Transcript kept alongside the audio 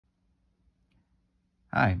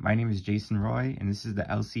Hi, my name is Jason Roy, and this is the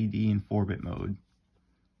LCD in 4-bit mode.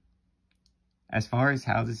 As far as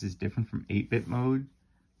how this is different from 8-bit mode,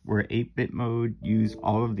 where 8-bit mode used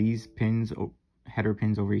all of these pins, header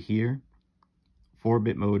pins over here,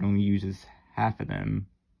 4-bit mode only uses half of them,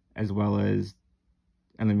 as well as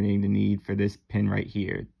eliminating the need for this pin right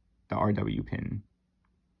here, the RW pin.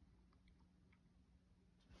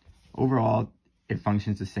 Overall, it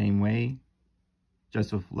functions the same way,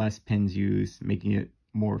 just with less pins used, making it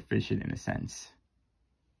more efficient in a sense.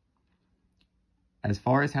 As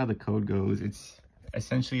far as how the code goes, it's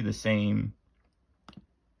essentially the same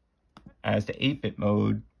as the 8-bit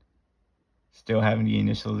mode, still having the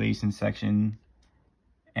initialization section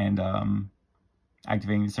and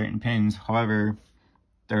activating certain pins. However,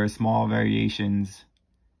 there are small variations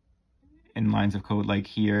in lines of code like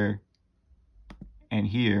here and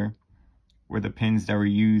here, where the pins that were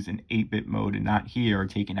used in 8-bit mode and not here are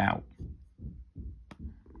taken out.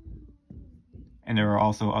 And there are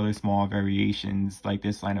also other small variations like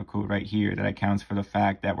this line of code right here that accounts for the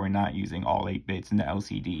fact that we're not using all 8 bits in the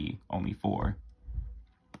LCD, only 4.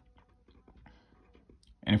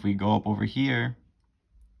 And if we go up over here,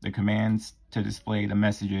 the commands to display the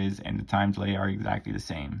messages and the time delay are exactly the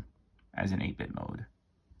same as in 8-bit mode.